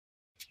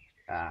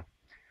Ah.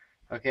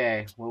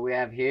 Okay, what we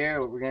have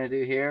here, what we're going to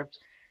do here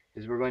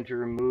is we're going to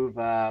remove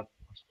a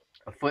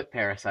foot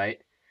parasite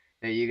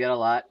that you get a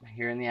lot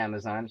here in the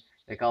Amazon.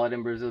 They call it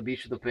in Brazil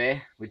bicho do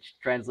pé, which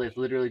translates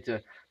literally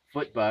to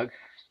foot bug,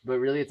 but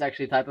really it's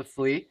actually a type of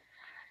flea.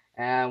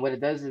 And what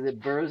it does is it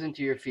burrows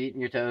into your feet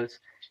and your toes.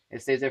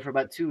 It stays there for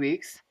about 2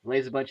 weeks,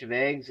 lays a bunch of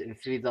eggs, and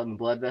feeds on the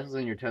blood vessels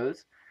in your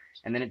toes,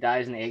 and then it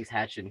dies and the eggs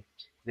hatch and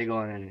they go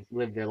on and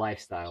live their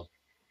lifestyle.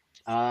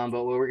 But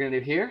what we're gonna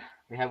do here,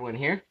 we have one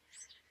here.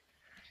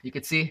 You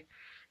can see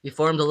he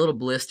formed a little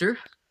blister,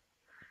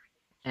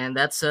 and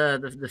that's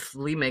the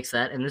flea makes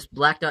that. And this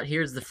black dot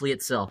here is the flea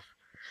itself.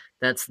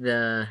 That's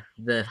the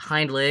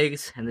hind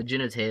legs and the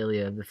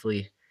genitalia of the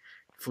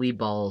flea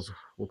balls,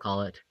 we'll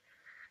call it.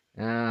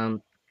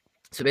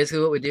 So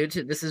basically, what we do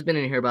this has been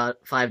in here about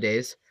 5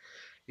 days.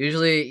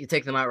 Usually, you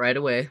take them out right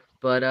away,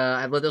 but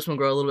I've let this one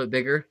grow a little bit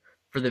bigger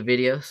for the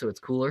video, so it's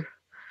cooler.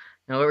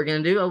 Now, what we're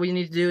gonna do, all we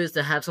need to do is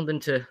to have something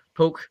to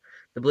poke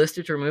the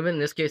blister to remove it. In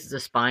this case, it's a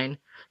spine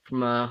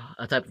from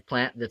a type of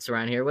plant that's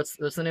around here. What's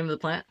the name of the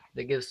plant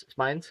that gives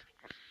spines?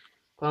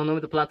 Qual é o nome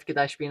do planto que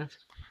dá espinas?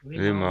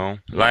 Limão.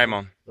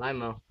 Limão.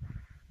 Limão.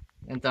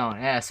 Então,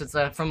 yes, it's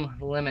from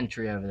the lemon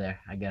tree over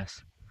there, I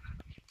guess.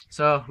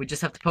 So we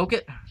just have to poke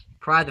it,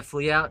 pry the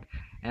flea out,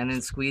 and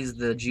then squeeze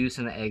the juice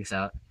and the eggs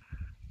out.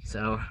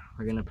 So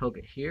we're gonna poke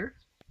it here.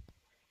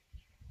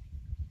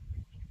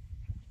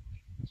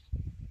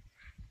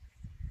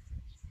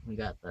 We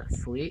got the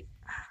flea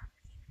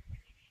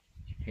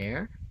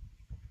here.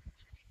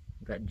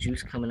 We got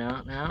juice coming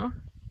out now.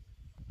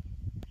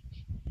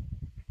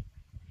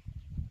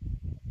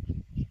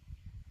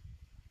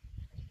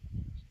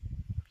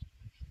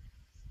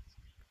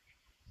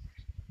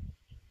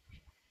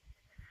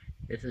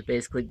 This is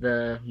basically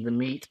the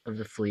meat of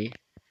the flea,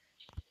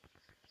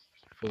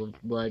 full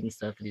of blood and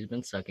stuff that he's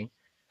been sucking.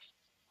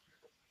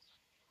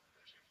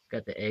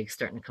 Got the eggs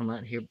starting to come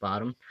out here,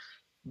 bottom.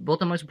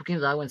 Bota mais pouquinho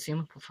de água em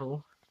cima, por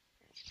favor.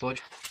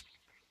 Pode?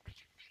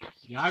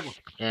 De água?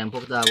 É,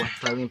 pouco de água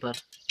para limpar.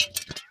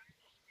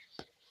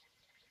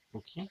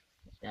 Pouquinho?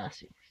 É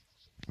assim.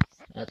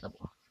 É, tá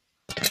bom.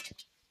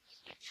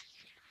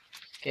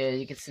 Okay,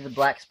 you can see the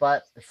black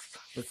spot.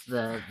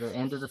 The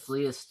end of the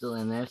flea is still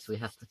in there, so we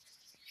have to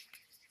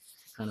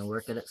kind of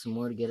work at it some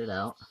more to get it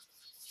out.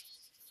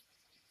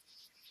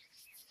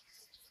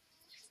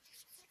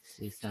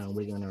 See, he's kind of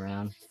wiggling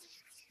around,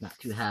 not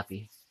too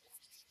happy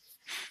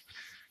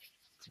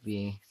to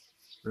be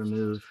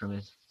removed from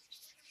his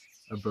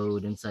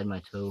abode inside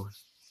my toe.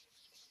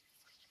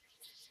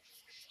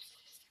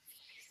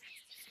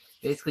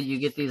 Basically, you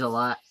get these a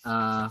lot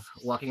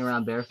walking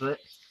around barefoot,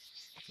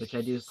 which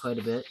I do quite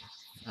a bit.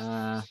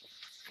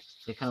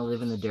 They kind of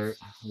live in the dirt,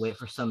 wait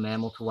for some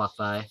mammal to walk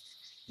by.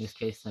 In this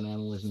case, the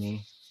mammal was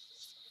me.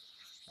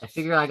 I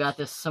figure I got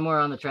this somewhere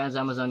on the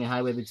Trans-Amazonia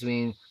Highway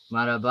between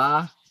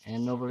Marabá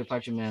and Novo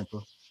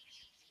Repartimento.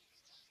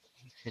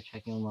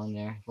 Hitchhiking along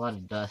there, a lot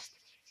of dust.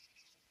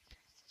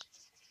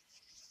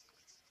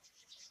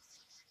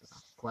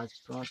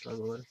 Quase pronto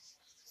agora.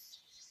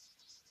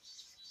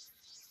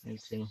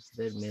 Tem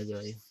vermelho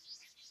aí,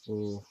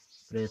 o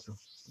preto,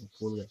 o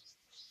pulga,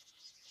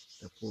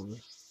 a pulga.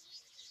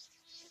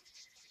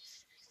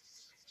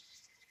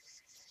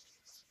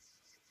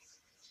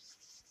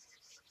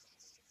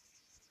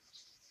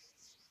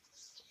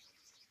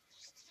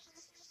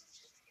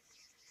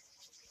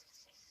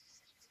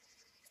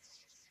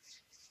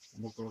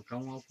 Vou colocar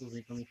um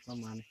álcoolzinho pra não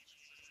inflamar, né?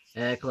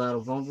 É,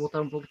 claro, vamos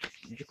botar um pouco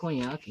de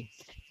conhaque.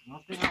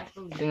 Não tem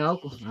álcool. Tem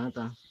álcool? Ah,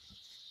 tá.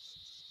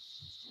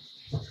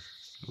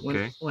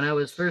 Okay. When I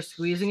was first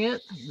squeezing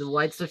it, the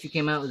white stuff you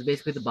came out was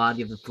basically the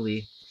body of the flea.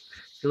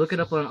 If you look it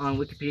up on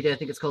Wikipedia, I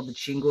think it's called the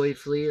Chingoi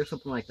flea or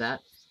something like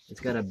that. It's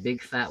got a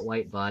big fat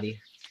white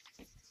body.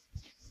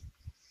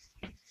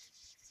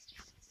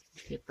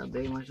 It tá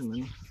bem mais ou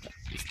menos.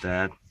 Is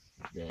that?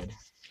 Dead.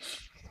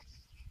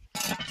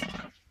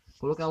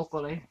 Coloca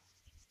álcool aí.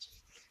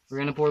 We're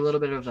gonna pour a little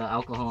bit of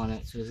alcohol on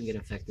it so it doesn't get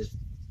infected.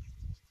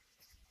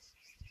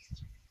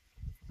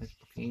 Mais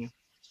pouquinho.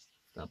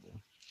 Tá bom.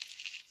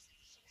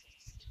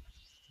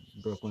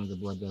 Broke one of the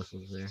blood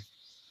vessels there.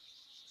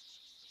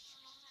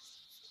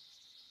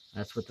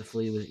 That's what the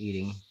flea was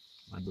eating.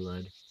 My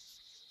blood.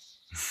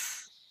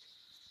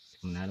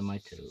 Coming out of my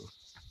toe.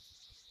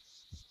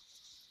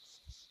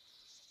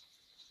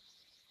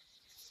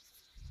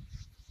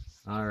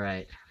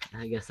 Alright.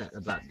 I guess that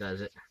about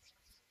does it.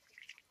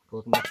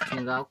 Coloca mais um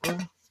pouquinho de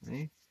álcool.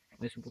 Né?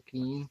 Mais um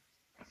pouquinho.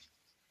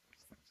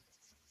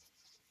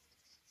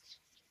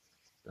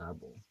 Tá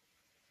bom.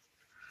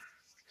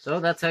 So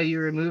that's how you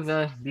remove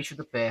bicho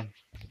do pé,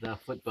 the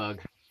foot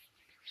bug.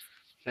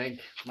 Thank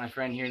my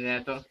friend here,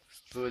 Neto,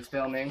 who is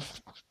filming.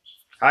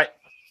 Hi.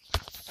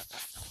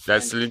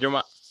 That's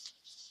Liduma.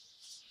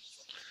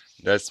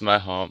 That's my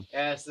home.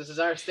 Yes, this is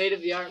our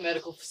state-of-the-art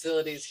medical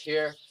facilities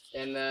here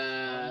in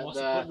the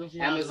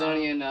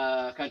Amazonian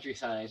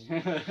countryside.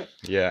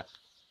 Yeah.